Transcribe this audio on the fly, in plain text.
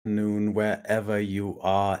everyone wherever you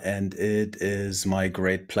are, and it is my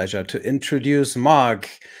great pleasure to introduce Mark.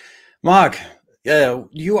 Mark,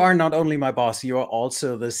 you are not only my boss, you are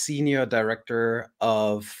also the Senior Director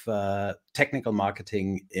of Technical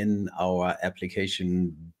Marketing in our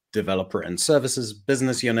Application Developer and Services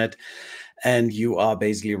business unit. And you are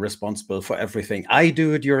basically responsible for everything I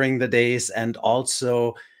do during the days, and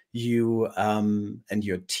also you and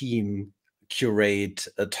your team curate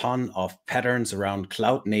a ton of patterns around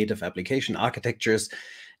cloud native application architectures.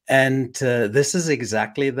 And this is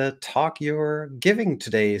exactly the talk you're giving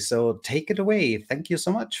today. So take it away. Thank you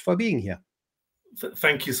so much for being here.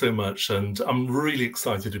 Thank you so much. And I'm really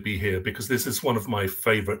excited to be here because this is one of my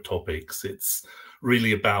favorite topics. It's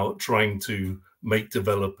really about trying to make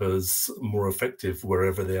developers more effective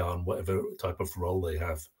wherever they are and whatever type of role they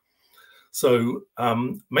have. So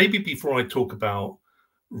maybe before I talk about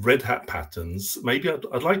Red Hat patterns, maybe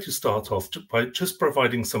I'd like to start off by just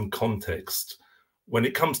providing some context. When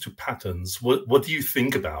it comes to patterns, what do you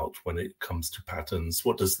think about when it comes to patterns?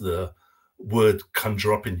 What does the word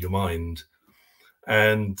conjure up in your mind?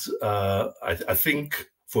 And I think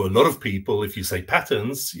for a lot of people, if you say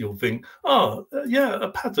patterns, you'll think, oh, yeah, a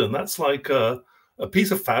pattern. That's like a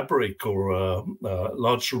piece of fabric or a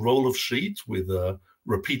large roll of sheet with a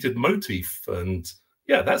repeated motif. And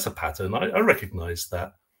yeah, that's a pattern. I recognize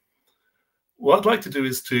that. What I'd like to do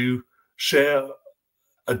is to share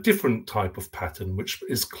a different type of pattern, which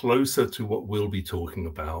is closer to what we'll be talking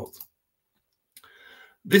about.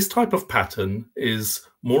 This type of pattern is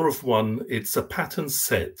more of one, it's a pattern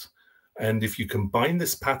set. And if you combine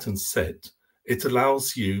this pattern set, it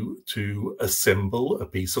allows you to assemble a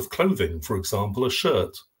piece of clothing, for example, a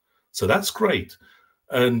shirt. So that's great.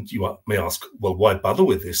 And you may ask, well, why bother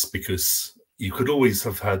with this? Because you could always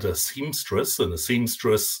have had a seamstress, and a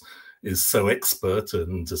seamstress is so expert,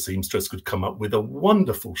 and a seamstress could come up with a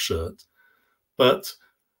wonderful shirt. But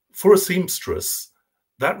for a seamstress,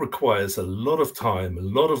 that requires a lot of time, a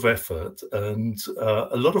lot of effort, and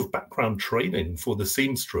a lot of background training for the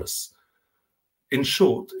seamstress. In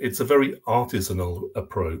short, it's a very artisanal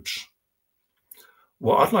approach.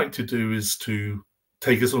 What I'd like to do is to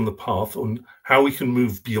take us on the path on how we can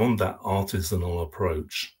move beyond that artisanal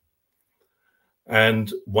approach.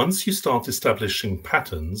 And once you start establishing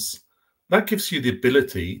patterns, that gives you the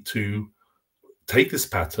ability to take this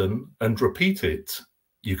pattern and repeat it.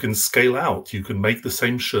 You can scale out. You can make the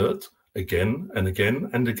same shirt again and again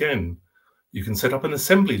and again. You can set up an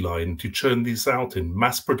assembly line to churn these out in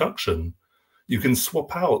mass production. You can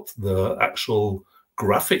swap out the actual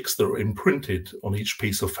graphics that are imprinted on each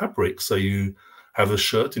piece of fabric. So you have a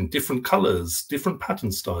shirt in different colors, different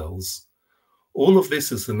pattern styles. All of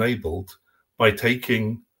this is enabled by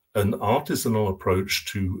taking an artisanal approach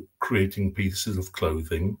to creating pieces of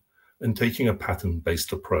clothing and taking a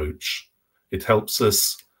pattern-based approach. It helps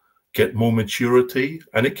us get more maturity,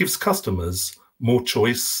 and it gives customers more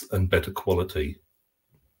choice and better quality.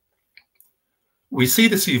 We see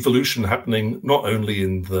this evolution happening not only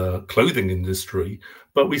in the clothing industry,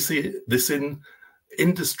 but we see this in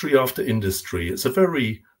industry after industry. It's a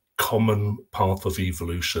very common path of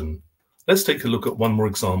evolution. Let's take a look at one more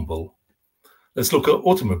example. Let's look at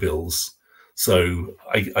automobiles. So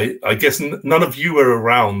I guess none of you were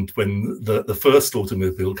around when the first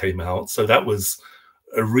automobile came out. So that was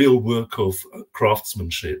a real work of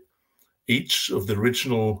craftsmanship. Each of the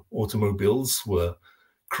original automobiles were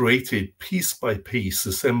created piece by piece,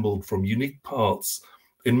 assembled from unique parts.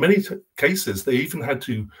 In many cases, they even had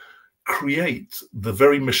to create the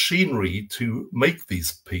very machinery to make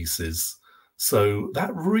these pieces. So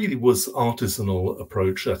that really was artisanal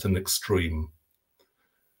approach at an extreme.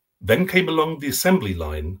 Then came along the assembly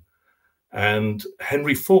line, and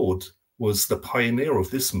Henry Ford was the pioneer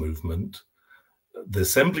of this movement. The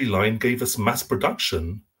assembly line gave us mass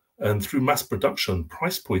production, and through mass production,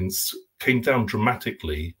 price points came down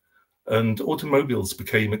dramatically, and automobiles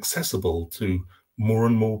became accessible to more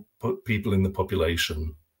and more people in the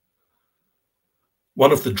population.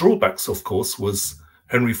 One of the drawbacks, of course, was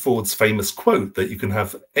Henry Ford's famous quote that you can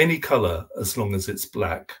have any color as long as it's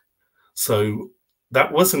black. So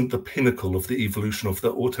that wasn't the pinnacle of the evolution of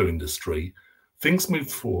the auto industry. Things moved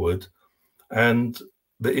forward, and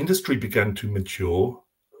the industry began to mature.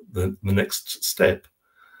 The next step,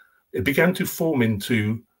 it began to form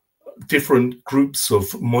into different groups of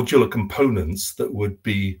modular components that would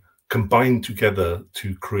be combined together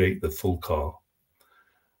to create the full car.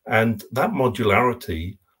 And that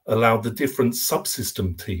modularity allowed the different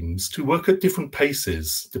subsystem teams to work at different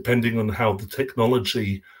paces, depending on how the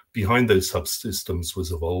technology behind those subsystems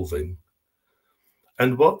was evolving.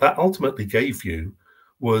 And what that ultimately gave you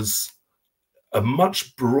was a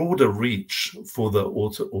much broader reach for the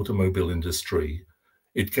automobile industry.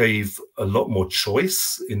 It gave a lot more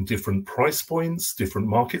choice in different price points, different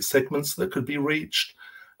market segments that could be reached,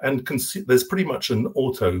 and there's pretty much an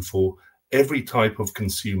auto for every type of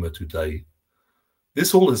consumer today.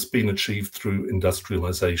 This all has been achieved through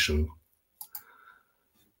industrialization.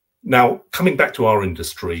 Now, coming back to our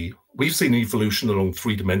industry, we've seen evolution along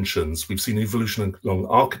 3 dimensions. We've seen evolution along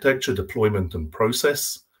architecture, deployment, and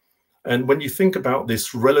process. And when you think about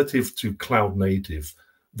this relative to cloud native,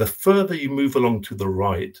 the further you move along to the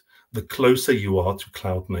right, the closer you are to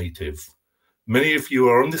cloud native. Many of you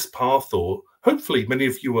are on this path, or hopefully many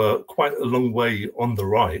of you are quite a long way on the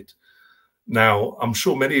right. Now, I'm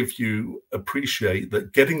sure many of you appreciate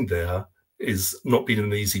that getting there is not been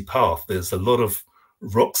an easy path. There's a lot of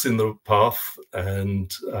rocks in the path,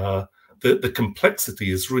 and the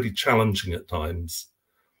complexity is really challenging at times.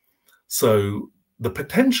 So the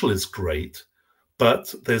potential is great,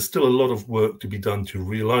 but there's still a lot of work to be done to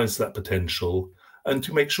realize that potential and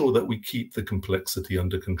to make sure that we keep the complexity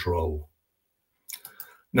under control.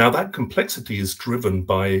 Now, that complexity is driven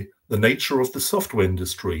by the nature of the software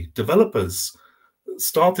industry. Developers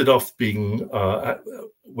started off being,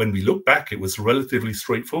 when we look back, it was relatively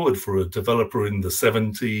straightforward for a developer in the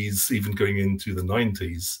 70s, even going into the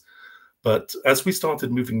 90s. But as we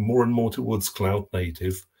started moving more and more towards cloud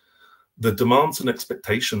native, the demands and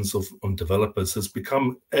expectations on developers has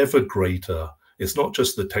become ever greater. It's not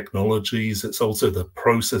just the technologies, it's also the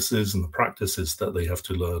processes and the practices that they have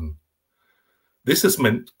to learn. This has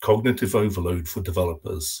meant cognitive overload for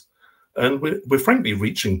developers. And we're frankly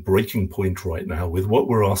reaching breaking point right now with what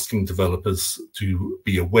we're asking developers to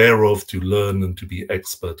be aware of, to learn, and to be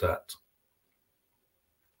expert at.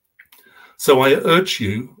 So I urge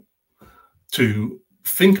you to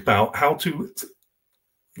think about how to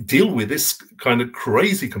deal with this kind of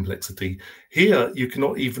crazy complexity. Here, you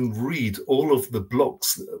cannot even read all of the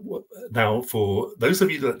blocks. Now, for those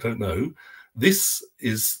of you that don't know, this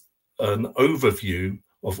is an overview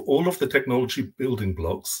of all of the technology building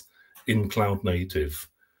blocks in cloud native.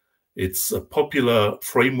 It's a popular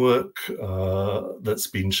framework that's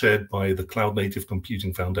been shared by the Cloud Native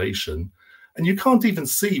Computing Foundation. And you can't even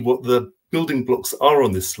see what the building blocks are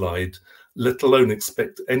on this slide, let alone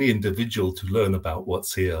expect any individual to learn about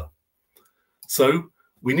what's here. So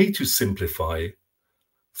we need to simplify.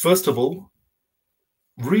 First of all,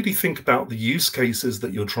 really think about the use cases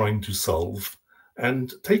that you're trying to solve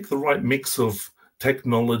and take the right mix of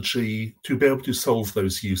technology to be able to solve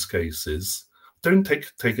those use cases. Don't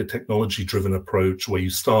take a technology-driven approach where you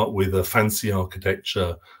start with a fancy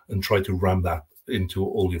architecture and try to ram that into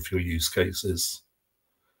all of your use cases.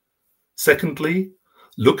 Secondly,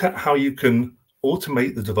 look at how you can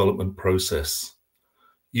automate the development process.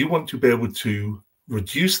 You want to be able to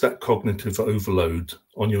reduce that cognitive overload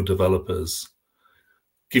on your developers.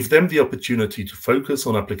 Give them the opportunity to focus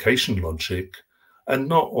on application logic and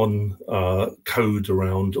not on code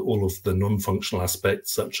around all of the non-functional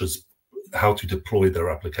aspects, such as how to deploy their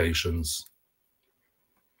applications.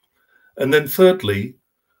 And then thirdly,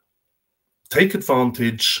 take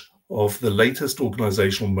advantage of the latest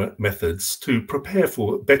organizational methods to prepare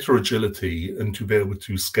for better agility and to be able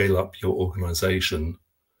to scale up your organization.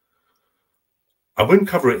 I won't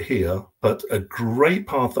cover it here, but a great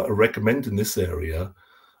path that I recommend in this area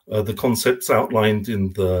are the concepts outlined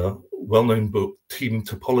in the well-known book Team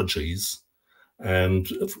Topologies and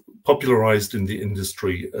popularized in the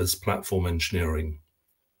industry as platform engineering.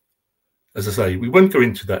 As I say, we won't go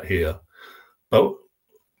into that here, but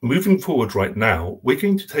moving forward right now, we're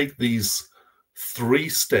going to take these 3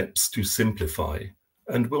 steps to simplify,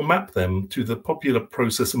 and we'll map them to the popular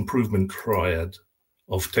process improvement triad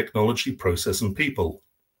of technology, process, and people.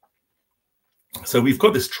 So we've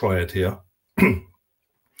got this triad here.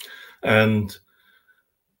 And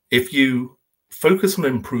if you focus on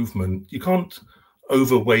improvement, you can't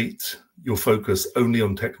overweight your focus only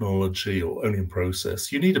on technology or only in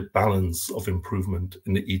process. You need a balance of improvement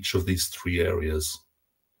in each of these 3 areas.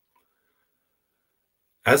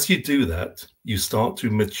 As you do that, you start to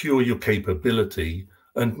mature your capability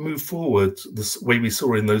and move forward this way we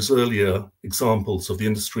saw in those earlier examples of the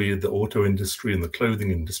industry, the auto industry and the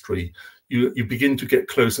clothing industry. You begin to get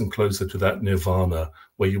closer and closer to that nirvana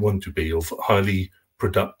where you want to be, of highly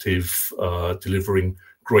productive, delivering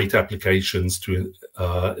great applications to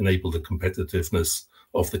enable the competitiveness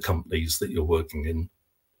of the companies that you're working in.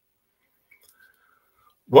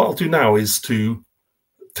 What I'll do now is to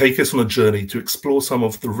take us on a journey to explore some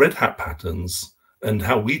of the Red Hat patterns and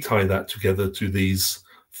how we tie that together to these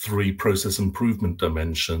 3 process improvement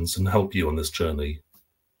dimensions and help you on this journey.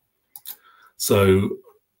 So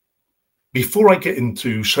Before I get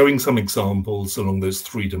into showing some examples along those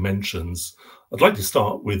 3 dimensions, I'd like to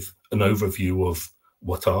start with an overview of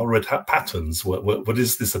what are Red Hat patterns? What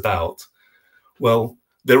is this about? Well,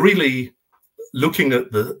 they're really looking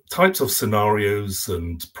at the types of scenarios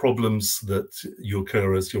and problems that you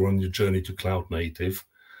occur as you're on your journey to cloud native,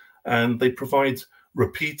 and they provide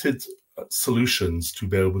repeated solutions to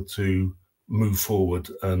be able to move forward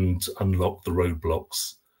and unlock the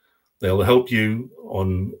roadblocks. They'll help you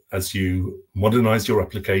as you modernize your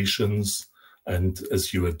applications and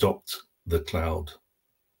as you adopt the cloud.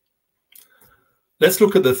 Let's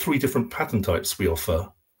look at the 3 different pattern types we offer.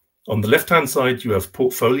 On the left-hand side, you have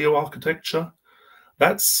portfolio architecture.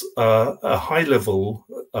 That's a high level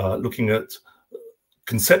looking at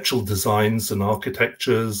conceptual designs and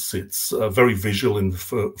architectures. It's very visual in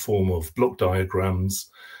the form of block diagrams.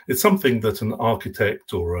 It's something that an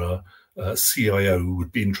architect or a CIO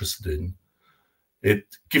would be interested in. It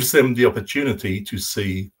gives them the opportunity to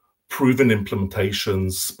see proven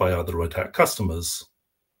implementations by other Red Hat customers.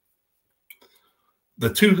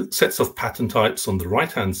 The 2 sets of pattern types on the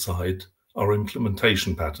right-hand side are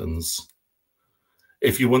implementation patterns.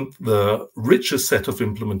 If you want the richer set of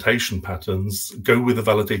implementation patterns, go with a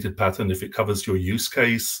validated pattern if it covers your use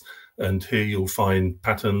case. And here you'll find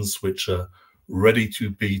patterns which are ready to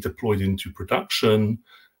be deployed into production.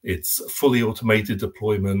 It's fully automated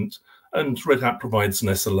deployment, and Red Hat provides an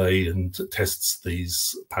SLA and tests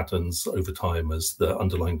these patterns over time as the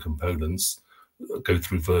underlying components go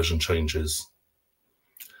through version changes.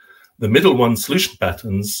 The middle one, solution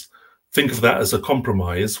patterns, think of that as a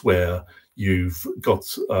compromise where you've got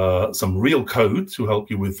some real code to help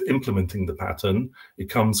you with implementing the pattern. It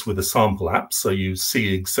comes with a sample app, so you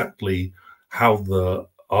see exactly how the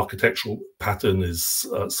architectural pattern is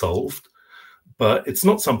solved. But it's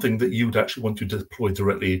not something that you'd actually want to deploy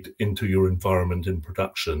directly into your environment in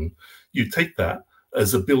production. You take that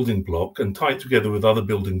as a building block and tie it together with other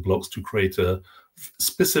building blocks to create a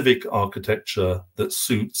specific architecture that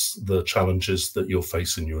suits the challenges that you'll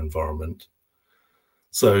face in your environment.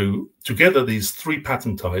 So together, these 3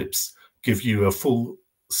 pattern types give you a full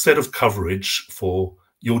set of coverage for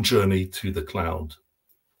your journey to the cloud.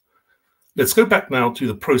 Let's go back now to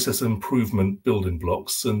the process improvement building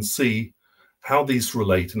blocks and see how these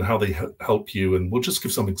relate and how they help you. And we'll just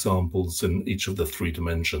give some examples in each of the 3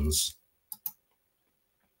 dimensions.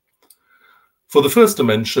 For the first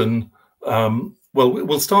dimension, well,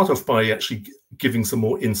 we'll start off by actually giving some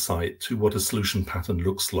more insight to what a solution pattern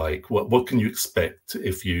looks like. What can you expect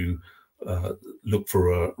if you look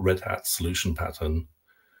for a Red Hat solution pattern?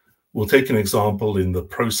 We'll take an example in the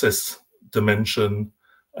process dimension.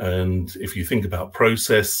 And if you think about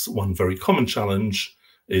process, one very common challenge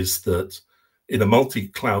is that in a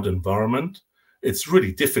multi-cloud environment, it's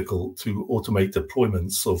really difficult to automate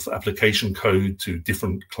deployments of application code to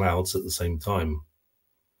different clouds at the same time.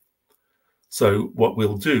 So what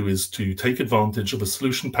we'll do is to take advantage of a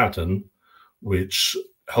solution pattern which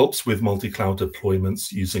helps with multi-cloud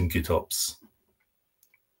deployments using GitOps.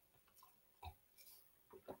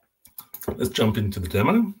 Let's jump into the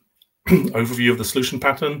demo. Overview of the solution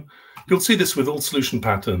pattern. You'll see this with all solution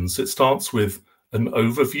patterns. It starts with an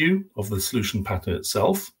overview of the solution pattern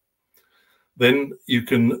itself. Then you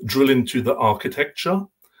can drill into the architecture.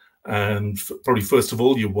 And probably first of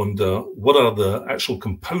all, you wonder, what are the actual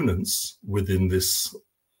components within this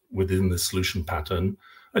solution pattern?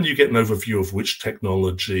 And you get an overview of which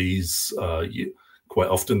technologies, quite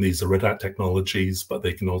often these are Red Hat technologies, but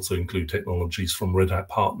they can also include technologies from Red Hat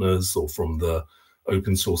partners or from the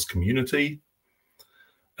open source community.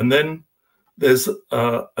 And then there's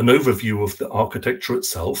an overview of the architecture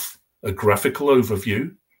itself, a graphical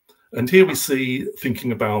overview. And here we see,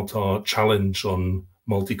 thinking about our challenge on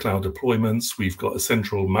multi-cloud deployments, we've got a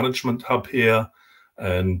central management hub here,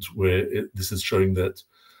 and this is showing that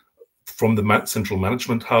from the central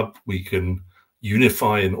management hub, we can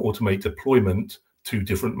unify and automate deployment to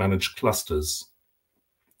different managed clusters.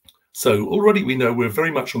 So already we know we're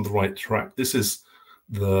very much on the right track. This is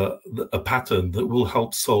a pattern that will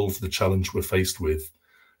help solve the challenge we're faced with.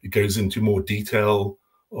 It goes into more detail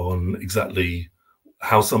on exactly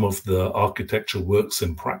how some of the architecture works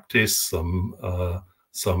in practice,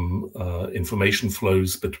 some information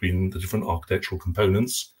flows between the different architectural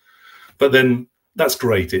components. But then that's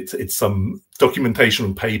great. It's some documentation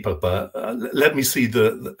on paper, but let me see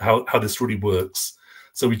how this really works.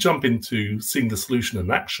 So we jump into seeing the solution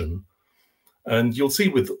in action, and you'll see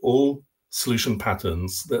with all solution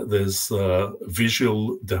patterns that there's a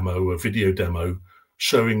visual demo, a video demo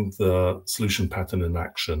showing the solution pattern in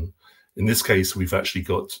action. In this case, we've actually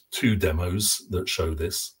got 2 demos that show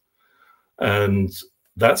this. And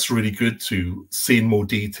That's really good to see in more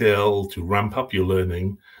detail, to ramp up your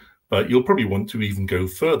learning. But you'll probably want to even go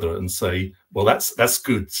further and say, well, that's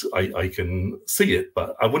good. I can see it,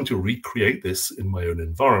 but I want to recreate this in my own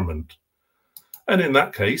environment. And in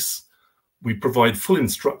that case, we provide full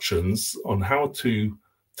instructions on how to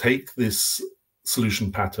take this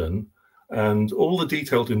solution pattern and all the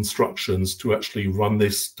detailed instructions to actually run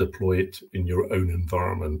this, deploy it in your own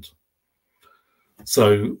environment.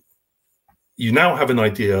 So you now have an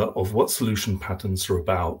idea of what solution patterns are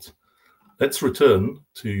about. Let's return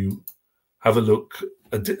to have a look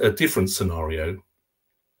at a different scenario.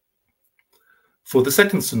 For the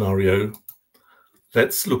second scenario,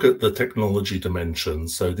 let's look at the technology dimension.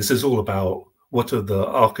 So this is all about what are the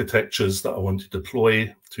architectures that I want to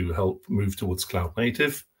deploy to help move towards cloud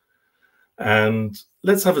native. And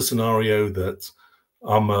let's have a scenario that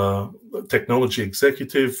I'm a technology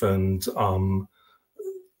executive and I'm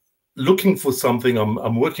looking for something.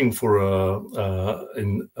 I'm working for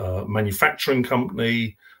a manufacturing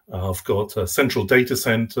company. I've got a central data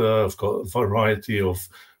center. I've got a variety of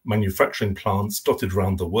manufacturing plants dotted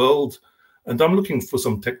around the world. And I'm looking for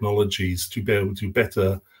some technologies to be able to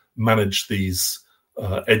better manage these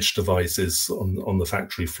edge devices on the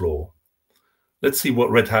factory floor. Let's see what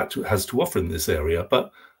Red Hat has to offer in this area.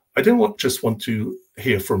 But I don't just want to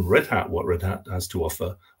hear from Red Hat what Red Hat has to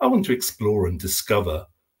offer. I want to explore and discover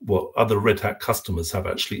what other Red Hat customers have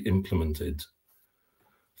actually implemented.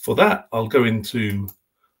 For that, I'll go into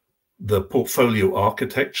the portfolio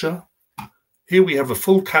architecture. Here we have a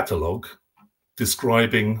full catalog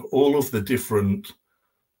describing all of the different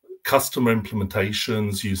customer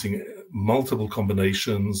implementations using multiple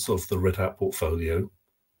combinations of the Red Hat portfolio.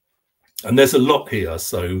 And there's a lot here,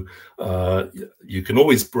 so you can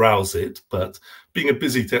always browse it, but being a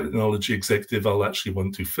busy technology executive, I'll actually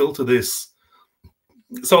want to filter this.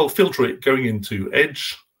 So I'll filter it going into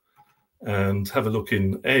Edge and have a look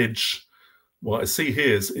in Edge. What I see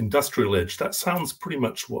here is Industrial Edge. That sounds pretty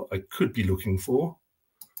much what I could be looking for.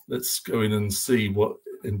 Let's go in and see what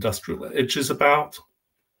Industrial Edge is about.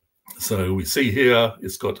 So we see here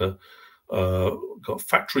it's got a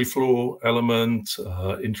factory floor element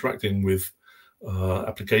interacting with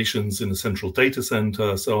applications in a central data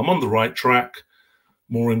center. So I'm on the right track.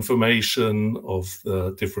 More information of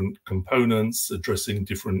the different components addressing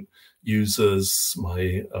different users,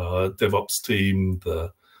 my DevOps team,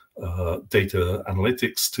 the data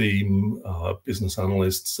analytics team, business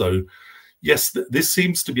analysts. So yes, this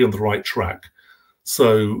seems to be on the right track.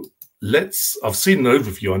 So I've seen an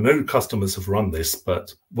overview. I know customers have run this,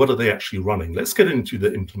 but what are they actually running? Let's get into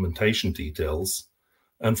the implementation details.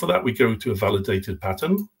 And for that, we go to a validated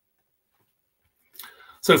pattern.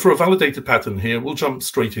 So for a validated pattern here, we'll jump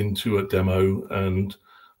straight into a demo, and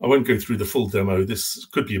I won't go through the full demo. This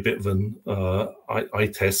could be a bit of an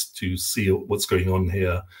eye test to see what's going on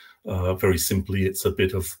here. Very simply, it's a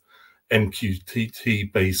bit of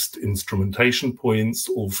MQTT-based instrumentation points,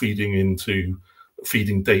 all feeding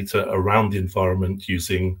data around the environment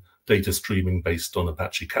using data streaming based on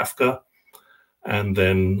Apache Kafka. And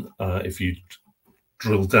then if you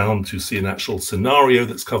drill down to see an actual scenario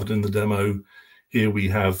that's covered in the demo, here we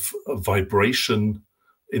have a vibration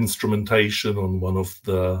instrumentation on one of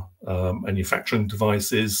the manufacturing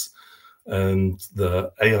devices, and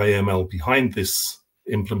the AIML behind this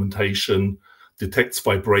implementation detects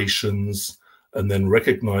vibrations and then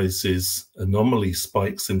recognizes anomaly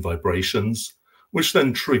spikes in vibrations, which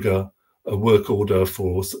then trigger a work order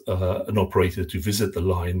for an operator to visit the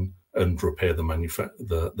line and repair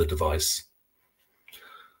the device.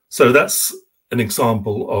 So that's an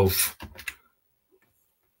example of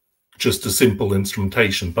just a simple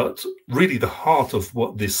instrumentation, but really the heart of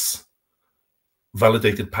what this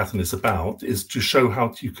validated pattern is about is to show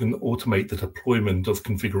how you can automate the deployment of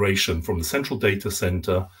configuration from the central data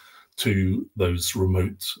center to those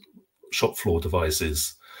remote shop floor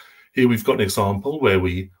devices. Here we've got an example where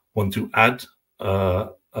we want to add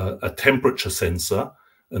a temperature sensor.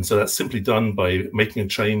 And so that's simply done by making a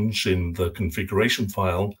change in the configuration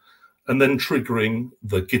file and then triggering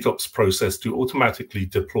the GitOps process to automatically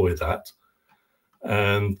deploy that.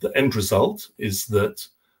 And the end result is that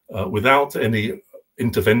without any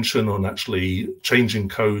intervention on actually changing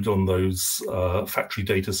code on those factory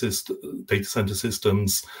data center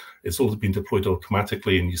systems, it's all been deployed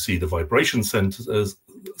automatically, and you see the vibration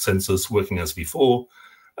sensors working as before,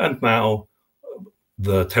 and now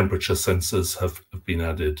the temperature sensors have been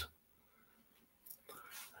added.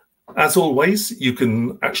 As always, you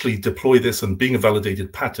can actually deploy this, and being a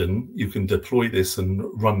validated pattern, you can deploy this and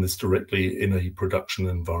run this directly in a production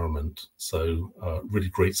environment. So really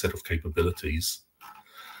great set of capabilities.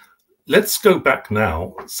 let's go back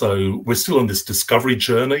now. So we're still on this discovery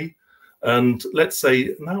journey. And let's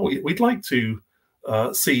say now we'd like to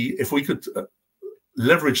see if we could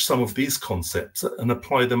leverage some of these concepts and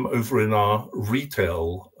apply them over in our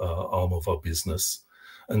retail arm of our business.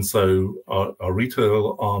 And so our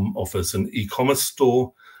retail arm offers an e-commerce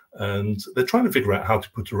store, and they're trying to figure out how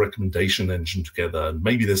to put a recommendation engine together. And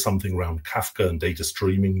maybe there's something around Kafka and data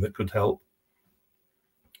streaming that could help.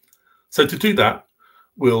 So to do that,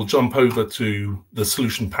 we'll jump over to the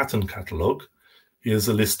solution pattern catalog. Here's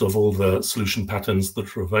a list of all the solution patterns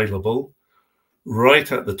that are available.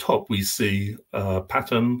 Right at the top, we see a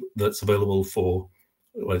pattern that's available for,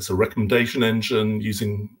 well, it's a recommendation engine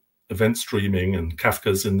using event streaming, and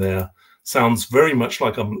Kafka's in there. Sounds very much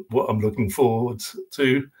like what I'm looking forward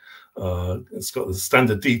to. It's got the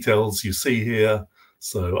standard details you see here.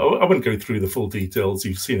 So I won't go through the full details.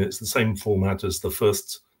 You've seen it. It's the same format as the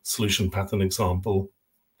first solution pattern example.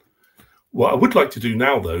 What I would like to do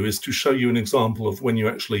now, though, is to show you an example of when you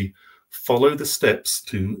actually follow the steps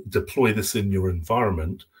to deploy this in your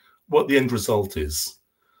environment, what the end result is.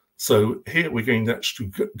 So here we're going to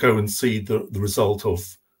actually go and see the result of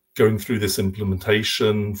going through this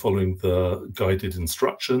implementation, following the guided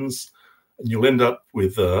instructions, and you'll end up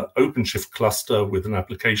with an OpenShift cluster with an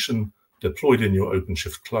application deployed in your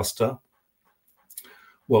OpenShift cluster.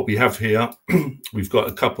 What we have here, we've got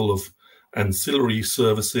a couple of ancillary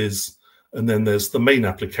services, and then there's the main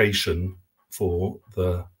application for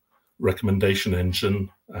the recommendation engine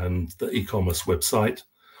and the e-commerce website.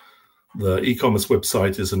 The e-commerce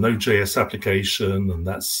website is a Node.js application, and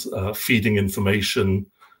that's feeding information,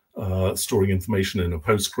 storing information in a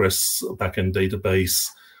Postgres backend database.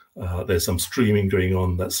 There's some streaming going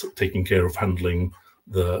on that's taking care of handling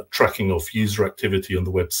the tracking of user activity on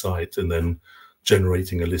the website, and then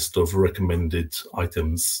generating a list of recommended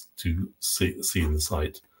items to see in the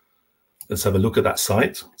site. Let's have a look at that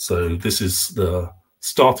site. So this is the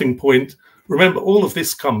starting point. Remember, all of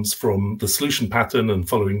this comes from the solution pattern and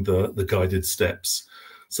following the guided steps.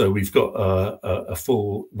 So we've got a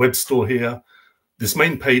full web store here. This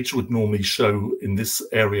main page would normally show in this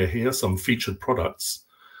area here some featured products,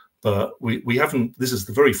 but we haven't, this is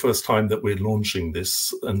the very first time that we're launching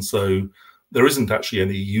this. And so there isn't actually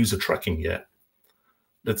any user tracking yet.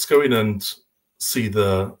 Let's go in and see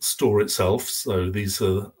the store itself. So these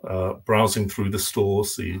are browsing through the store,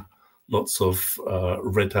 see lots of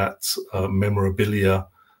Red Hat memorabilia,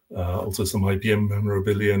 also some IBM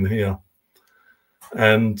memorabilia in here.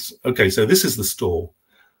 And okay, so this is the store.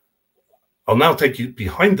 I'll now take you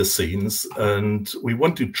behind the scenes, and we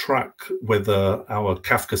want to track whether our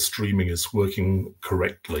Kafka streaming is working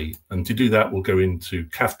correctly. And to do that, we'll go into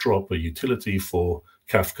KafDrop, a utility for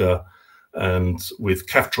Kafka. And with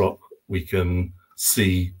KafDrop, we can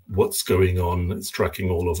see what's going on. It's tracking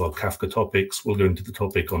all of our Kafka topics. We'll go into the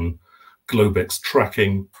topic on Globex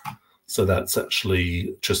tracking. So that's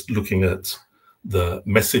actually just looking at the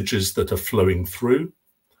messages that are flowing through.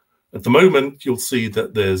 At the moment, you'll see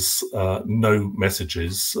that there's no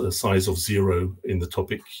messages, a size of 0 in the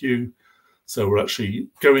topic queue. So we'll actually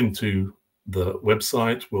go into the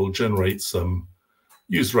website. We'll generate some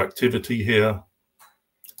user activity here,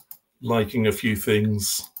 liking a few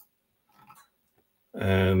things.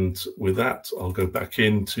 And with that, I'll go back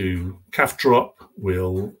into KafDrop.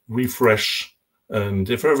 We'll refresh. And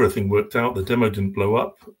if everything worked out, the demo didn't blow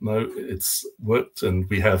up. No, it's worked. And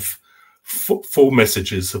we have 4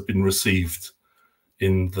 messages have been received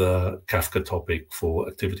in the Kafka topic for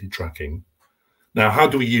activity tracking. Now, how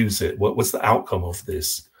do we use it? What was the outcome of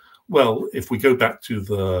this? Well, if we go back to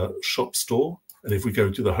the shop store, and if we go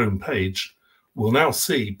to the home page, we'll now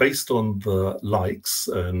see, based on the likes,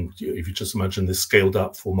 and if you just imagine this scaled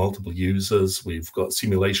up for multiple users, we've got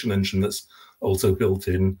simulation engine that's also built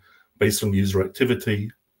in based on user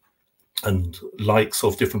activity and likes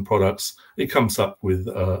of different products. It comes up with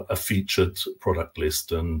a featured product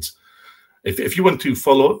list. And if you want to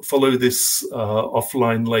follow this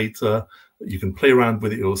offline later, you can play around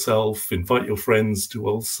with it yourself, invite your friends to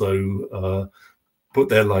also put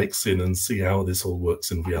their likes in and see how this all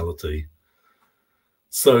works in reality.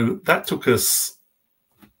 So that took us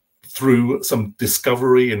through some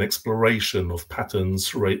discovery and exploration of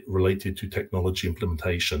patterns related to technology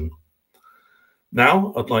implementation.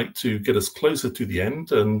 Now, I'd like to get us closer to the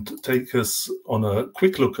end and take us on a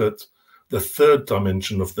quick look at the third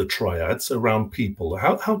dimension of the triads around people.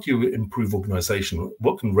 How do you improve organization?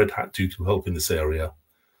 What can Red Hat do to help in this area?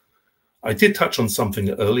 I did touch on something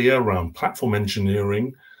earlier around platform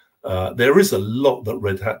engineering. There is a lot that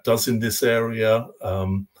Red Hat does in this area.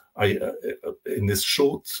 In this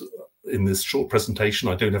short presentation,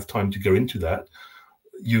 I don't have time to go into that.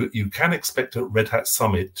 you can expect at Red Hat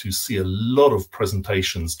Summit to see a lot of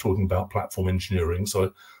presentations talking about platform engineering.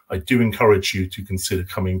 So I do encourage you to consider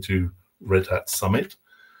coming to Red Hat Summit.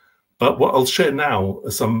 But what I'll share now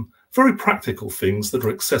are some very practical things that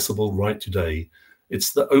are accessible right today.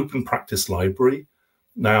 It's the Open Practice Library.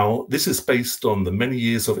 Now, this is based on the many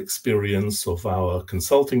years of experience of our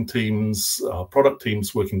consulting teams, our product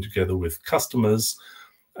teams working together with customers,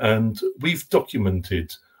 and we've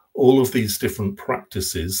documented all of these different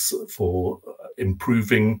practices for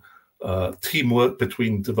improving teamwork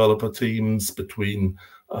between developer teams, between,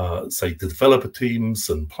 say, the developer teams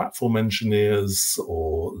and platform engineers,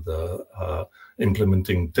 or the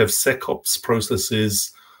implementing DevSecOps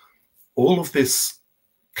processes. All of this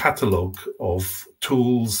catalog of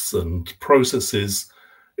tools and processes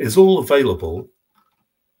is all available,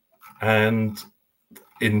 and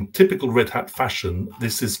in typical Red Hat fashion,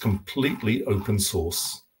 this is completely open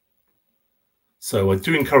source. So I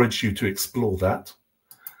do encourage you to explore that.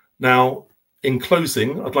 Now, in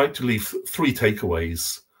closing, I'd like to leave 3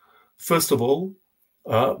 takeaways. First of all,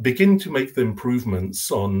 begin to make the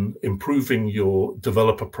improvements on improving your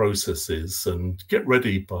developer processes, and get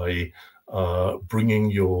ready by bringing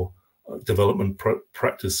your development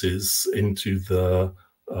practices into the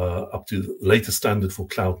up to the latest standard for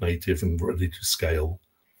cloud native and ready to scale.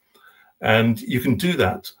 And you can do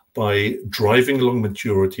that by driving along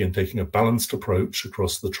maturity and taking a balanced approach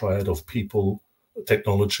across the triad of people,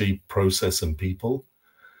 technology, process, and people.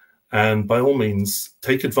 And by all means,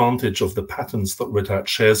 take advantage of the patterns that Red Hat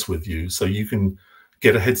shares with you, so you can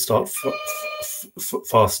get a head start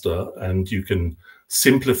faster, and you can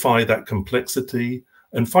simplify that complexity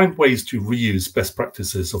and find ways to reuse best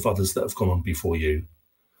practices of others that have gone on before you.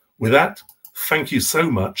 With that, thank you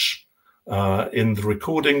so much. In the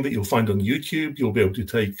recording that you'll find on YouTube, you'll be able to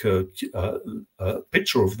take a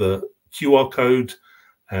picture of the QR code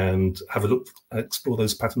and have a look, explore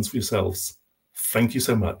those patterns for yourselves. Thank you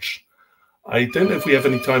so much. I don't know if we have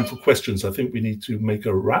any time for questions. I think we need to make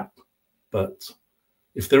a wrap, but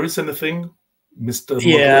if there is anything, Mr.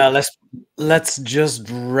 Yeah, Moderator. let's just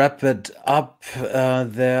wrap it up.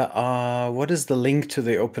 What is the link to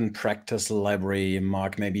the Open Practice Library,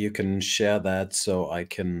 Mark? Maybe you can share that so I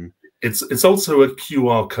can. It's also a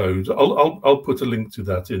QR code. I'll put a link to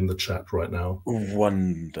that in the chat right now.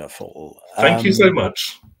 Wonderful. Thank you so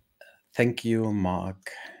much. Thank you, Mark.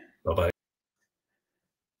 Bye-bye.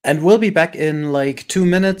 And we'll be back in like 2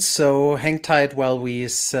 minutes, so hang tight while we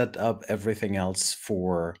set up everything else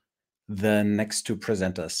for the next 2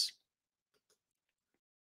 presenters.